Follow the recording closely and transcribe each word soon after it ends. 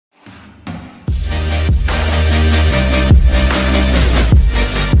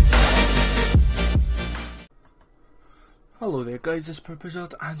Right guys, this is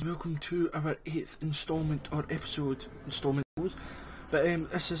ProudPidgezard and welcome to our 8th installment or episode, but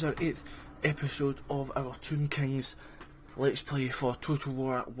this is our 8th episode of our Tomb Kings Let's Play for Total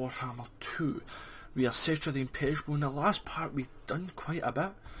War Warhammer 2. We are Settra the Imperishable. In the last part we've done quite a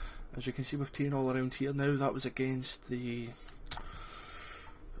bit. As you can see, we've taken all around here now. That was against the...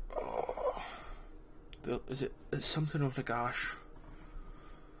 it's something of Nagash.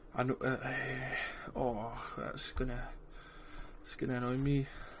 I know, it's gonna annoy me.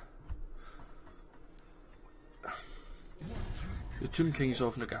 The Tomb Kings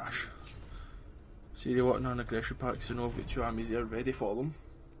of Nagash. See, they want an aggression pack, so I know I've got 2 armies there ready for them.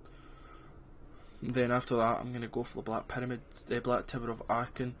 And then after that I'm going to go for the Black Pyramid, the Black Tower of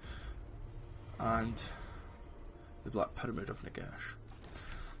Arkan and the Black Pyramid of Nagash.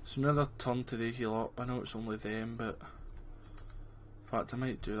 So another turn to the heal up. I know it's only them, but in fact I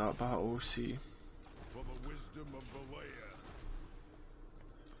might do that battle, we'll see. For the wisdom of Valaya,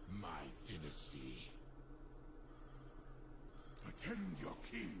 my dynasty. Attend your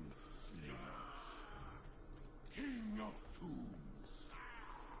king, slaves. King of tombs.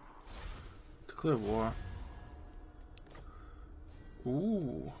 Declare war.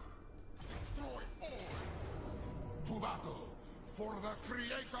 Ooh. Destroy all. To battle for the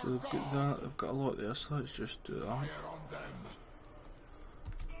creator. So they've got that, they've got a lot there, so let's just do that. Fire on them.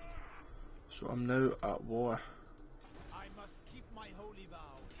 So I'm now at war. I must keep my holy vow.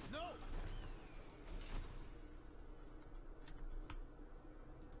 No!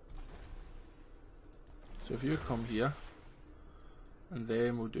 So if you come here, and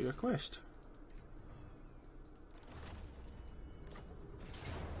then we'll do your quest.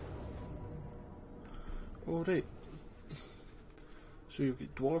 Alright. So you've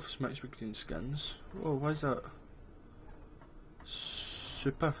got dwarves mixed with green skins. Oh, why is that?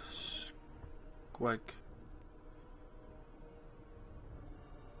 Super squig.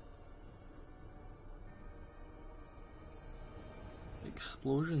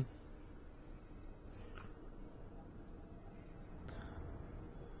 Explosion.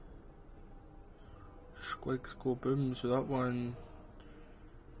 Squigs go boom, so that one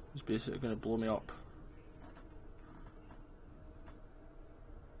is basically going to blow me up.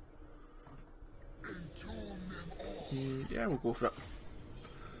 Yeah, we'll go for it.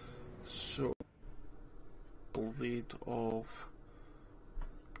 So, Blade of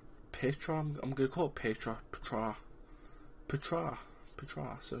Ptra. I'm going to call it Ptra. Ptra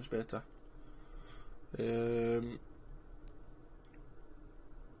sounds better.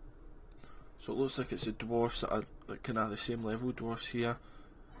 So it looks like it's the dwarfs that are like kind of the same level, dwarfs here,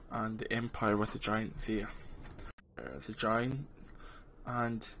 and the Empire with the giant there. The giant,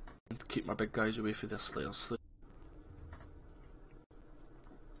 and keep my big guys away from the slayers.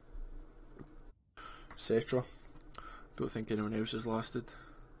 Settra. Don't think anyone else has lasted.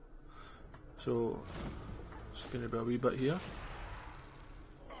 So it's going to be a wee bit here.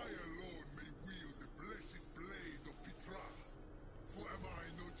 I alone may wield the blessed blade of Ptra. For am I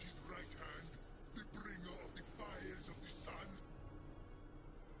not his right hand, the bringer of the fires of the sun?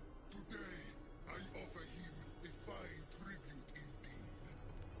 Today I offer him a fine tribute indeed.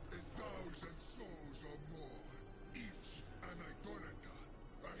 1,000 souls or more, each an idolater,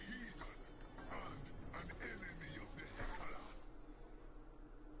 a heathen, and an enemy of the Hekala.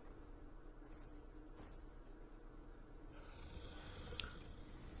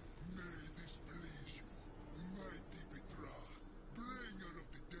 May this please you, mighty Ptra, bringer of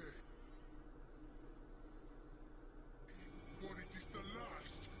the day. For it is the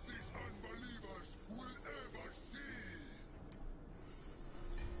last these unbelievers will ever see.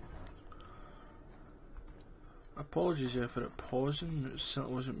 Apologies there for it pausing, it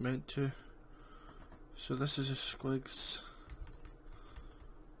certainly wasn't meant to. So this is a squigs.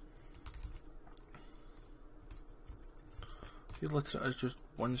 He literally is just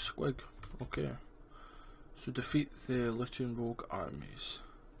one squig. Okay. So defeat the Luton rogue armies.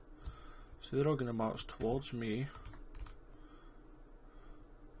 So they're all going to march towards me.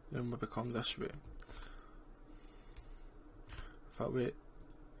 Then we'll become this way. In fact, wait.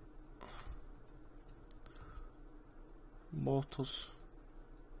 Mortars.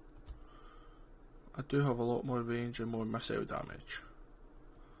 I do have a lot more range and more missile damage.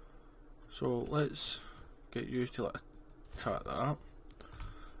 So let's get you to attack that.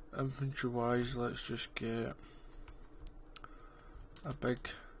 Infantry wise, let's just get a big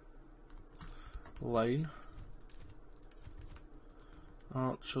line.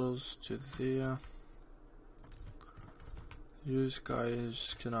 Archers to there. Use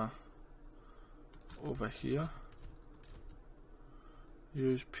guys kinda over here.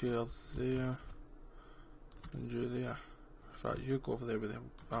 Use pair there. And you there. In fact, you go over there with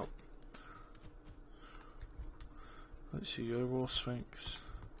him. Oh. Let's see your War Sphinx.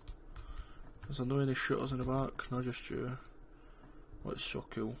 Is there no any shooters in the back? Not just you. That's so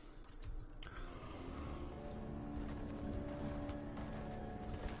cool.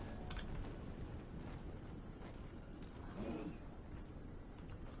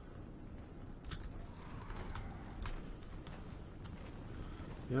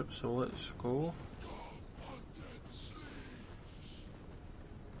 Yep, so let's go.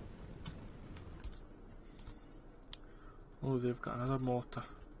 Oh, they've got another mortar.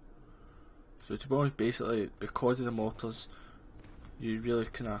 So to be honest, basically, because of the mortars, you really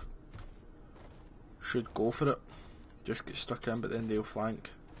kinda should go for it. Just get stuck in, but then they'll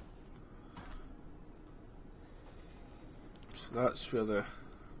flank. So that's where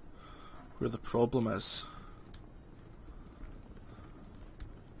the problem is.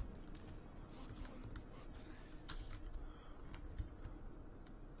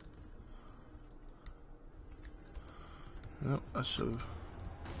 Yep, that's a...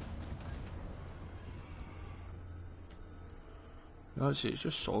 Let's see, it's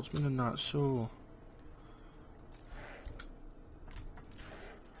just swordsman and that, so...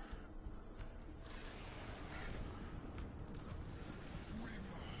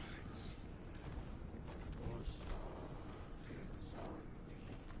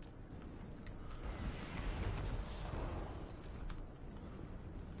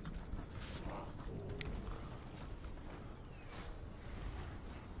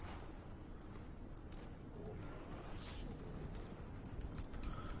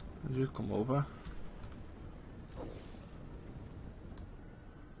 You come over.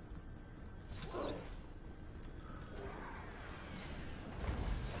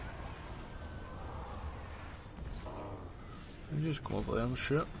 You just come over there and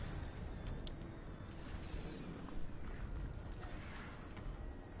shoot.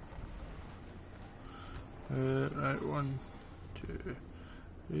 Right, 1, 2,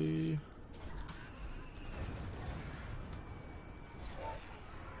 3.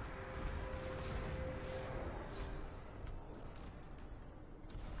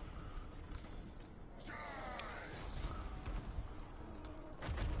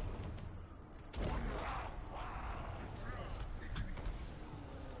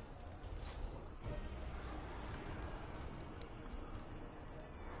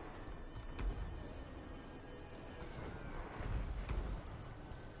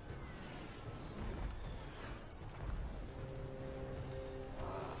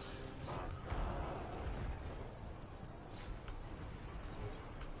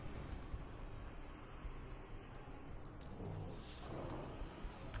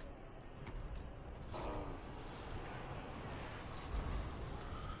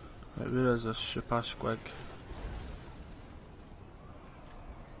 Right, where is this super squig?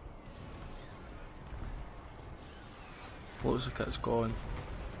 Looks like it's gone.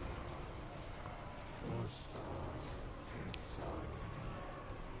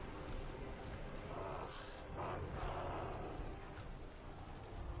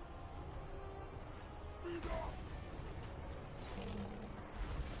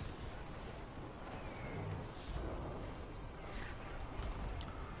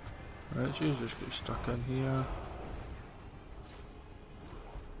 Right, she's just get stuck in here.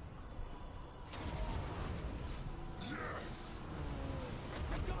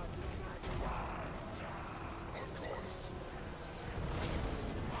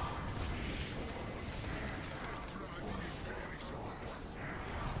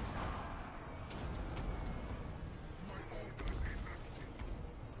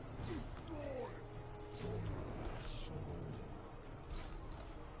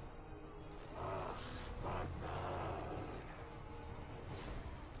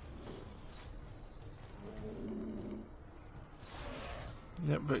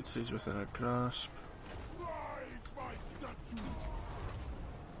 Yep, victory's within our grasp.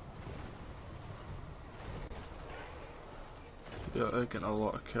 Yeah, they're getting a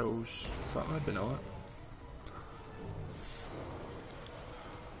lot of kills. That might be not.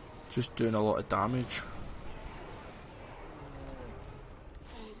 Just doing a lot of damage.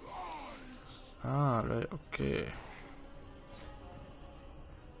 Ah, right, okay.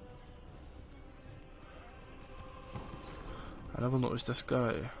 I never noticed this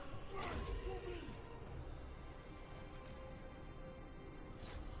guy.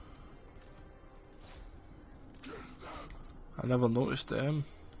 I never noticed him.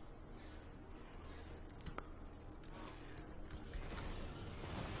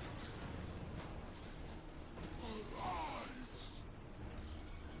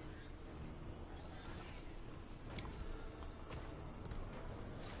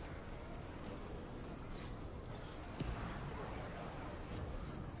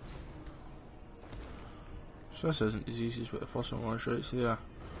 So this isn't as easy as what the first one was, right? So there.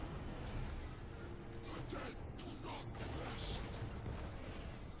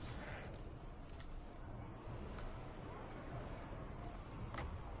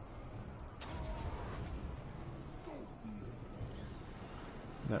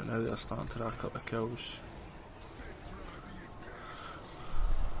 Now they're starting to rack up the kills.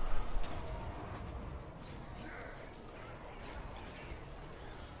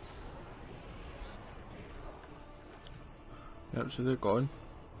 Yep, so they're gone.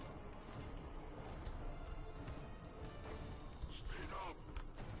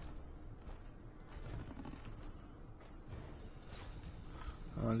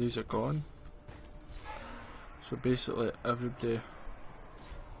 And these are gone. So basically everybody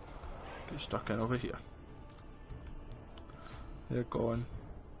gets stuck in over here. They're gone.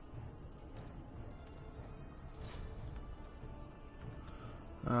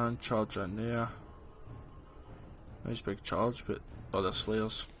 And charge in there. Nice big charge, but other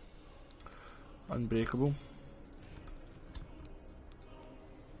slayers unbreakable.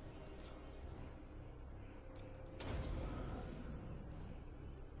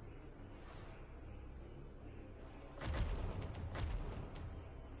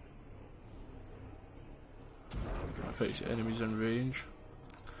 Affects the enemies in range,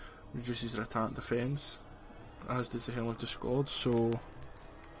 reduces their attack and defense, as does the Helm of Discord, so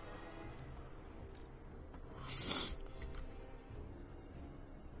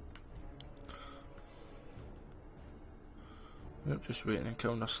yep, just waiting and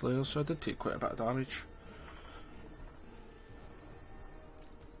killing their slayers, so I did take quite a bit of damage.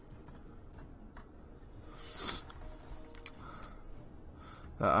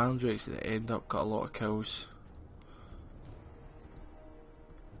 The Iron Drakes at the end up got a lot of kills.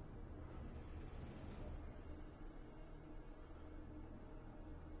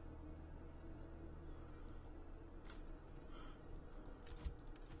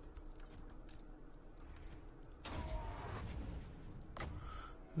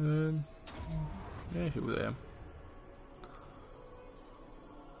 Yeah, heal them.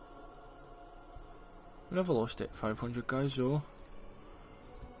 We never lost it, 500 guys though.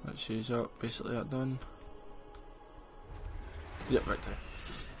 Let's see, is that basically that done? Yep, victory.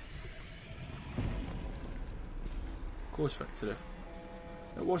 Close victory.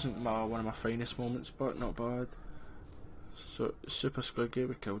 It wasn't one of my finest moments, but not bad. So, super squiggy,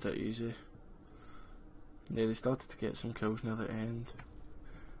 we killed it easy. Yeah, they started to get some kills near the end.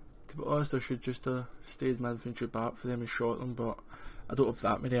 To be honest, I should just have stayed my infantry back for them and shot them, but I don't have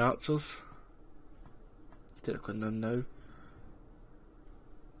that many archers. Technically none now.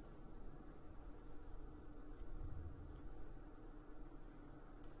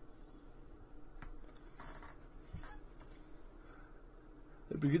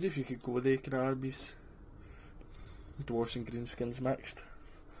 It'd be good if you could go the kind of armies, dwarves and greenskins mixed.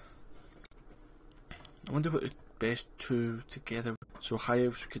 I wonder what the best two together. So high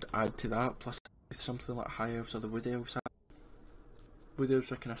elves could add to that, plus something like high elves or the wood elves. Wood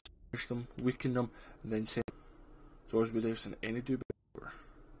elves I can smash them, weaken them, and then send dwarves, wood elves, and any do better.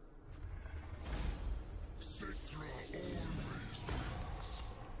 Settra always wins.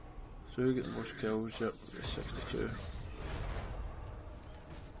 So who get the most kills? Yep, 62.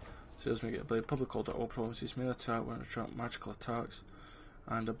 Salesman get a blade. Public order all provinces may attack when attract magical attacks,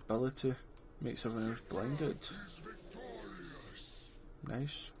 and ability makes everyone else blinded.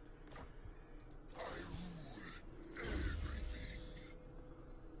 Nice. I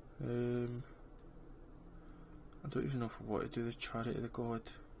rule everything. I don't even know if I want to do the Chariot of the God.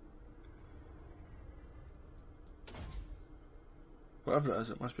 Whatever it is,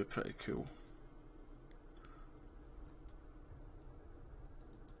 it must be pretty cool.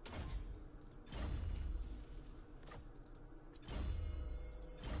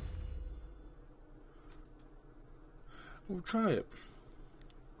 We'll try it.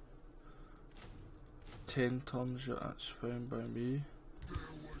 10 tons, yeah, that's fine by me.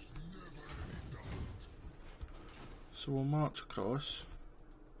 So we'll march across.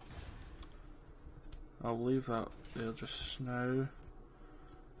 I'll leave that there just now.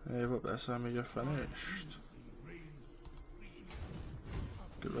 What about this army? You're finished.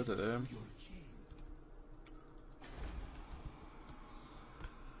 Get rid of them.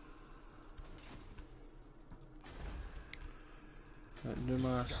 Right,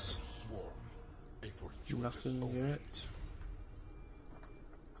 Numas. Nothing yet.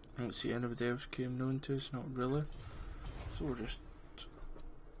 I don't see anybody else came known to us, not really. So we'll just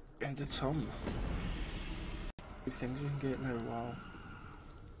end the turn. These things we can get now, wow.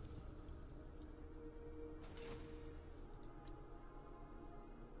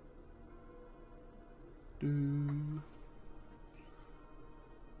 Do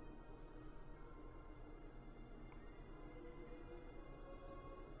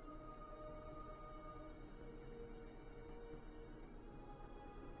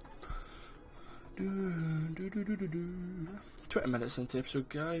 20 minutes into the episode,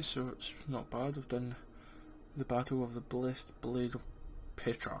 guys, so it's not bad. We've done the Battle of the Blessed Blade of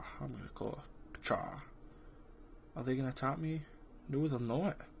Ptra. I'm going to call it Ptra. Are they going to attack me? No, they're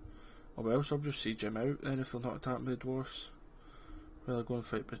not. Oh well, so I'll just siege them out then if they're not attacking the dwarfs. Well, I'll go and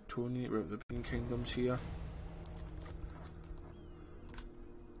fight Bretoni, the Green Kingdoms here.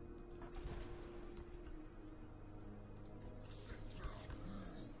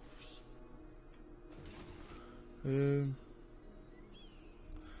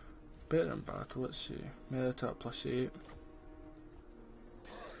 Better in battle, let's see. Melee attack +8.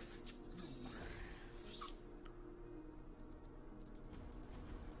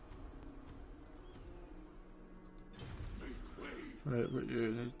 Right, but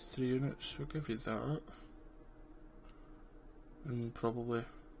you need 3 units, we'll give you that. And probably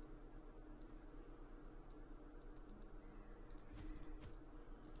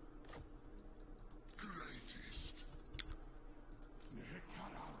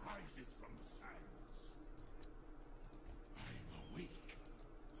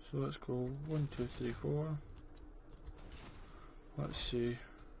so let's go 1, 2, 3, 4. Let's see.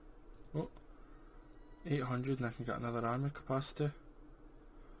 Oh, 800 and I can get another army capacity.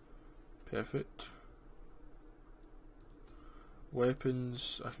 Perfect.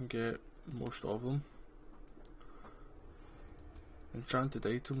 Weapons, I can get most of them. Enchanted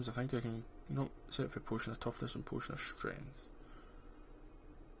items, I think I can, no, except for potion of toughness and potion of strength.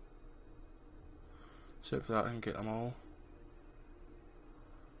 Except for that I can get them all.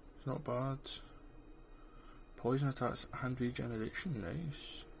 It's not bad. Poison attacks hand regeneration,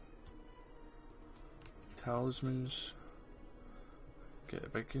 nice. Talismans, get a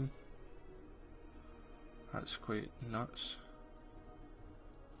big one. That's quite nuts.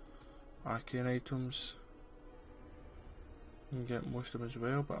 Arcane items, you can get most of them as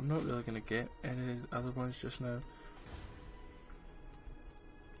well, but I'm not really going to get any other ones just now.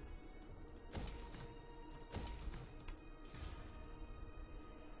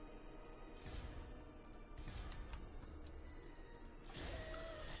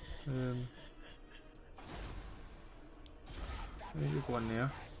 There you go in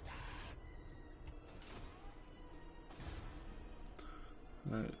there.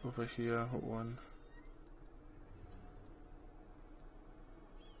 Right, over here, hot one.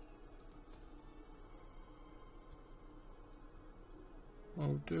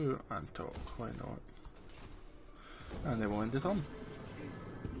 I'll do and talk, why not? And then we'll end the turn.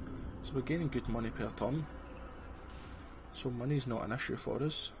 So we're gaining good money per turn. So money's not an issue for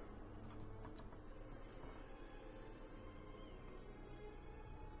us.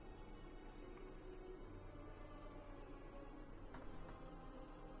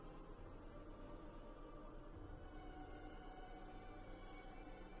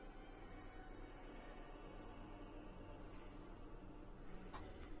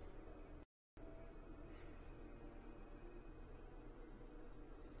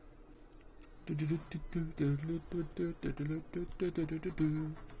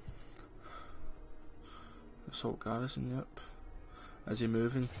 Assault garrison, yep. Is he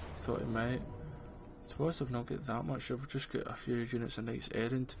moving? Thought he might. To be honest, I've not got that much, I've just got a few units of Knight's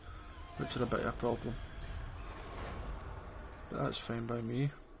Errand, which are a bit of a problem. But that's fine by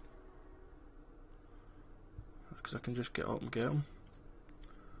me. Because I can just get up and get them.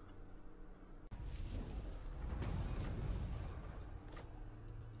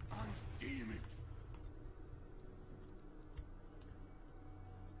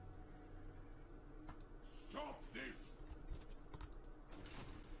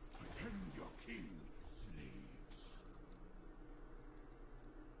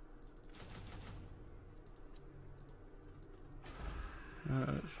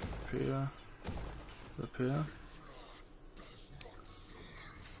 Repair.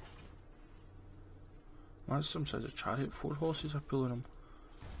 That's some sort of chariot, 4 horses are pulling them.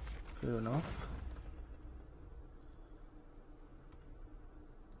 Fair enough.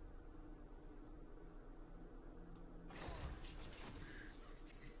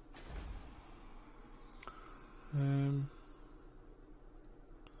 I'll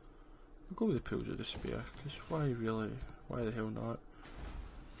go with the Pools of Despair, because why the hell not?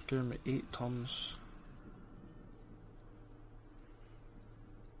 Give me 8 tons.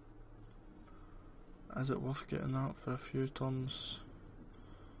 Is it worth getting that for a few tons?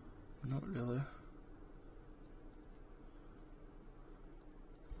 Not really.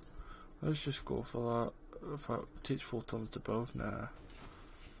 Let's just go for that. If it takes 4 tons to build, nah.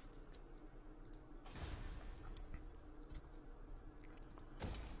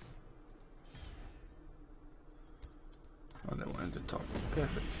 And then we'll end the top.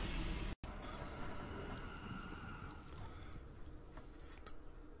 Perfect.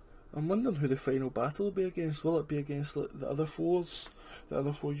 I'm wondering who the final battle will be against. Will it be against like, the other fours, the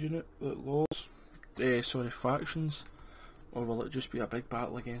other four unit, laws, factions, or will it just be a big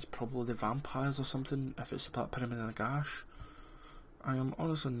battle against probably the vampires or something? If it's the Black Pyramid and a Gash, I am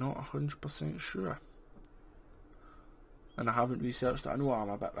honestly not 100% sure, and I haven't researched it. I know I'm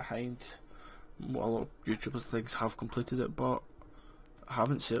a bit behind. A lot of YouTubers things have completed it, but I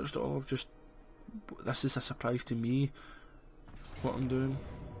haven't searched it all. I've just, this is a surprise to me what I'm doing.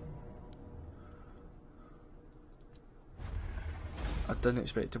 I didn't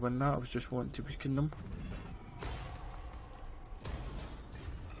expect to win that, I was just wanting to weaken them.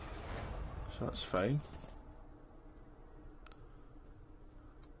 So that's fine.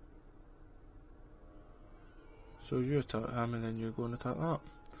 So you attack him and then you go and attack that.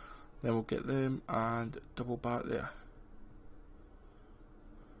 Then we'll get them and double back there.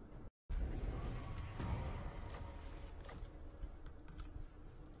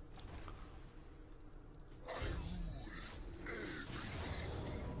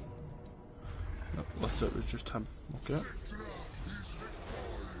 Let's it was just him. Okay.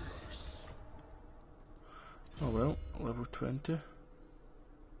 Oh well, level 20.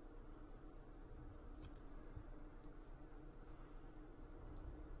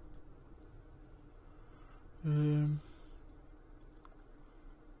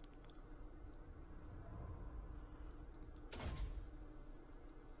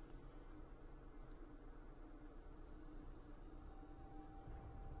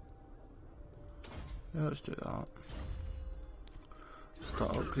 Yeah, let's do that.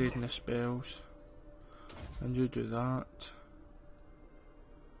 Start upgrading the spells. And you do that.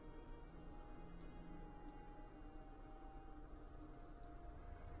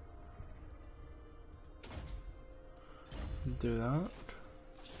 Do that.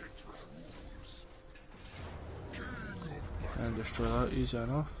 And destroy that easy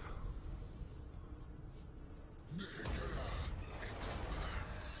enough.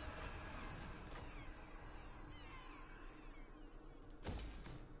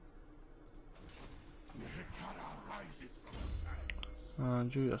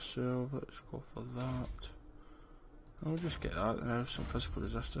 And you yourself, let's go for that. I'll just get that now, some physical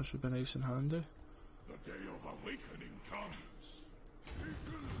resistance would be nice and handy. The day of awakening comes.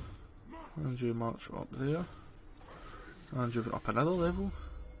 And you march up there. And you've up another level.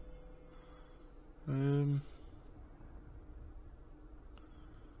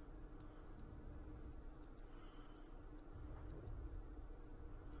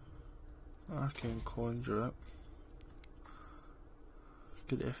 I can conjure it.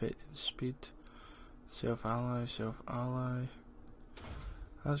 Good effect and speed. Self-ally, self-ally.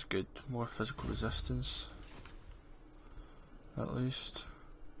 That's good. More physical resistance. At least.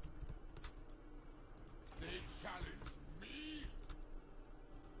 They challenge me.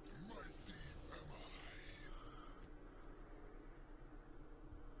 Mighty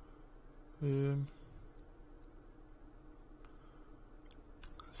am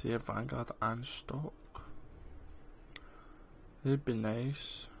I. See a Vanguard and stock. They'd be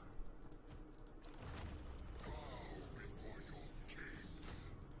nice.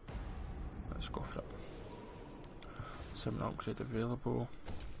 Let's go for it. 7 upgrade available.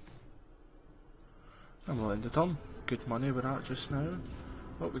 And we'll end the turn. Good money we're at just now.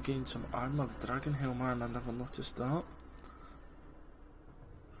 But we gained some armour, the Dragon Helm armour, I never noticed that.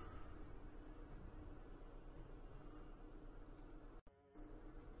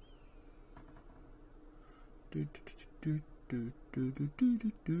 Do do do do do do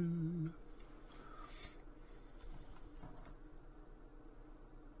do do.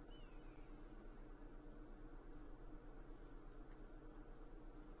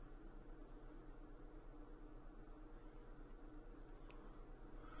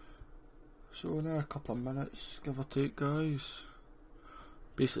 So now a couple of minutes, give or take, guys.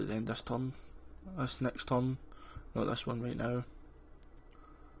 Basically the end of this turn. This next turn, not this one right now.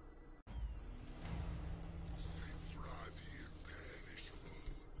 Settra the imperishable.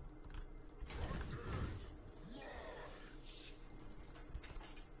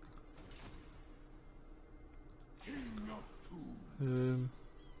 King of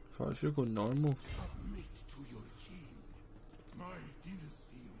Tombs. If you go normal. Submit to your king. My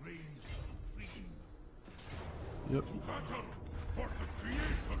dynasty reigns supreme. Yep. Battle for the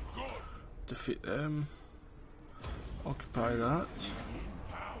Creator God. Defeat them. Occupy that. In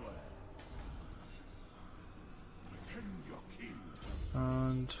power. Defend your king.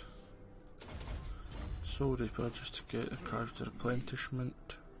 And Soul Reaper just to get the cards to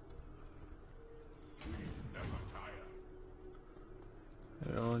replenishment. Never tire.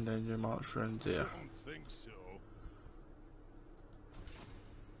 Yeah, and then you march around there. Don't think so.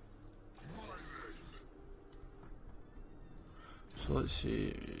 So let's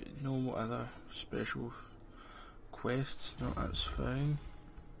see, no other special quests, no, that's fine.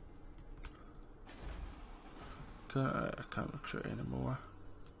 I can't recruit anymore.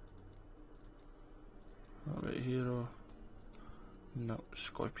 Alright, hero. No,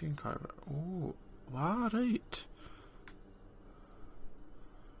 Scorpion Carver. Oh, wow, right.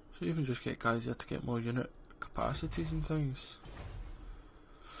 So even just get guys here to get more unit capacities and things.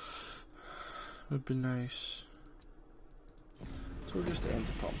 Would be nice. So we'll just end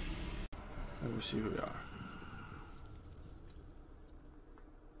the turn. And we'll see who we are.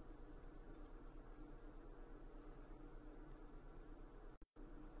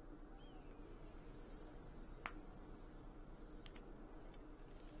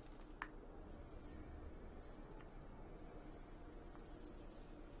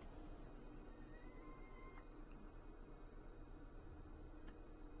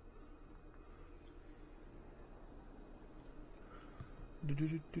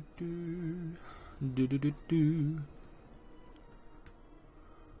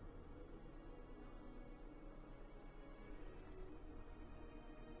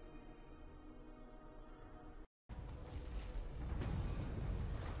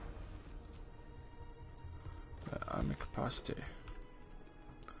 Army capacity.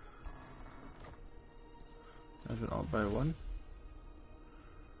 That went up by 1.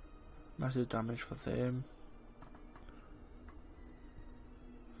 Massive damage for them.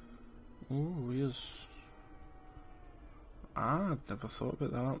 Oh, here's... I'd never thought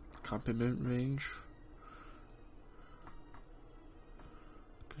about that. Camping mountain range.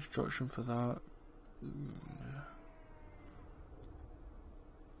 Construction for that. Yeah.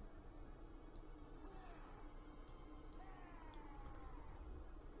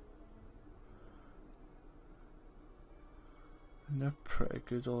 And they're pretty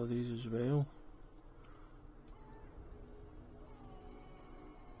good, all of these as well.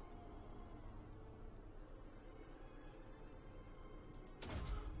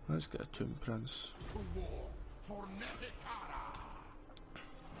 Let's get a Tomb Prince. To war for Nehekhara. I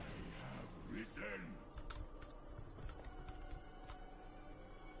have risen.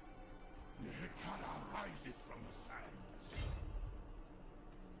 Nehekhara rises from the sands.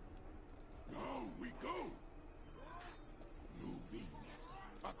 Now we go. Moving.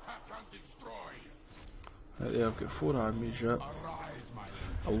 Attack and destroy. Right there, I've got 4 armies yet. Arise, my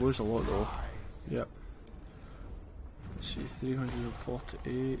I'll lose a lot though. Rise. Yep. Let's see,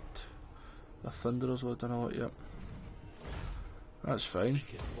 348. The Thunderers would have done a lot, yep. That's fine.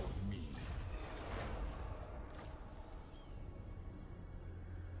 Take it for me.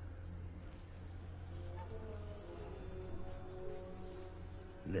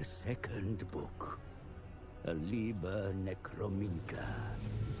 The second book, a Liber Necrominca.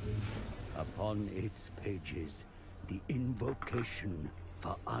 Upon its pages, the invocation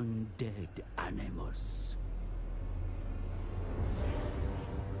for undead animus.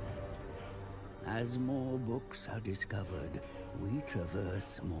 As more books are discovered, we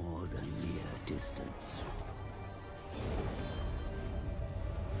traverse more than mere distance.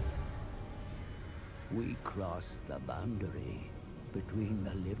 We cross the boundary between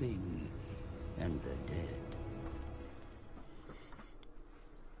the living and the dead.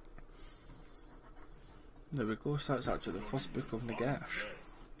 There we go, so that's actually the first book of Nagash.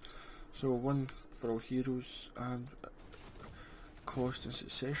 So 1 for all heroes, and cost and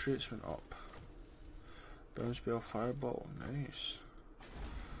success rates went up. Bounce spell, fireball, nice.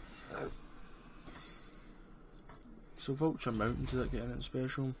 So Vulture Mountain, did it get anything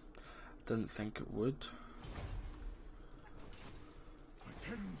special? Didn't think it would.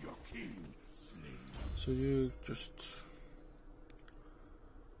 Attend your king, slave. So you just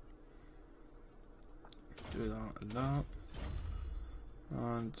do that and that.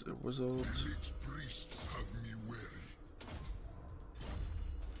 And the wizard. Its priests have me weary.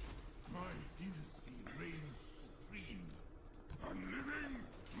 My dynasty reigns supreme. Unliving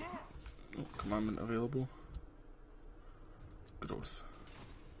march. Oh, commandment available. Growth.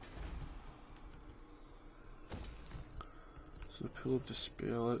 So the Pool of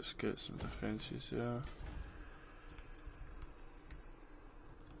Despair, let's get some defences there.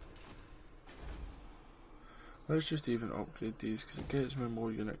 Let's just even upgrade these because it gets me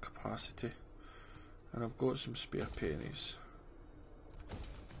more unit capacity. And I've got some spare pennies.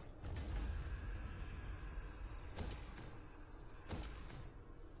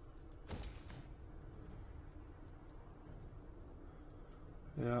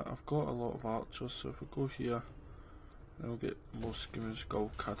 Yeah, I've got a lot of archers, so if we go here, then we'll get more Screaming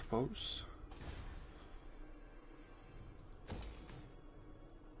Skull catapults.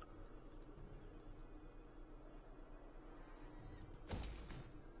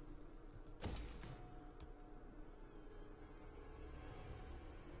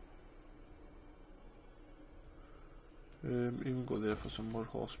 Even go there for some more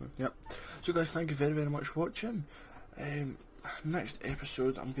horsemen. Yep. So guys, thank you very, very much for watching. Next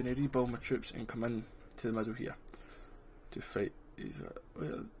episode, I'm going to rebuild my troops and come in to the middle here to fight.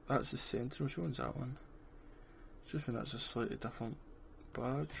 Well, that's the central, which one's that one? Just when that's a slightly different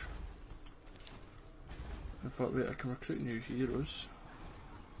badge. In fact, wait, I can recruit new heroes.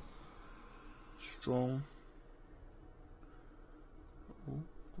 Strong.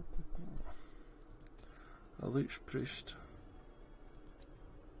 A Leech Priest.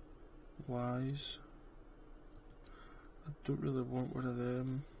 Wise. I don't really want one of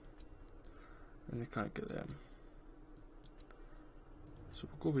them. And they can't get them. So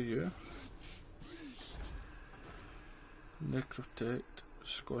we'll go with you. Necrotect,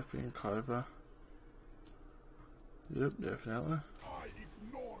 Scorpion Carver. Yep, definitely.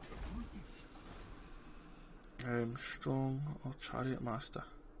 Strong or Chariot Master.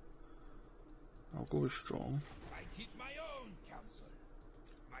 I'll go with Strong. I keep my own counsel.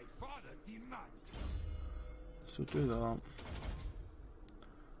 My father demands. So do that.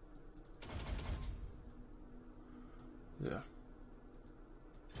 Yeah.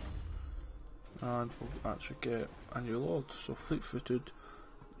 And we'll actually get a new lord. So fleet-footed,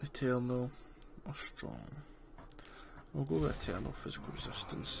 Eternal, or Strong. We'll go with Eternal Physical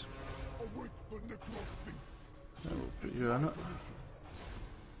Resistance. Then we'll put you in it.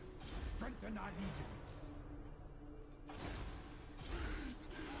 Strengthen our legions.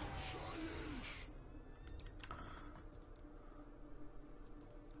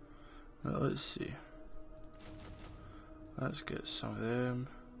 Now let's see. Let's get some of them.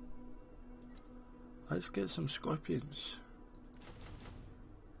 Let's get some Scorpions.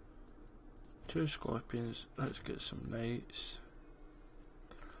 2 Scorpions. Let's get some Knights.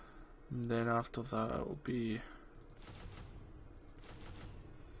 And then after that it will be...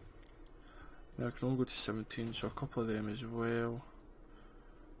 Now I can only go to 17, so a couple of them as well.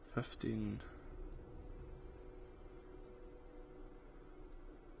 15.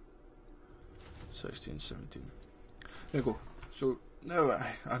 16, 17. There you go. So now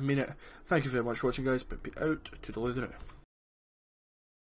I mean it. Thank you very much for watching, guys, but be out to the now.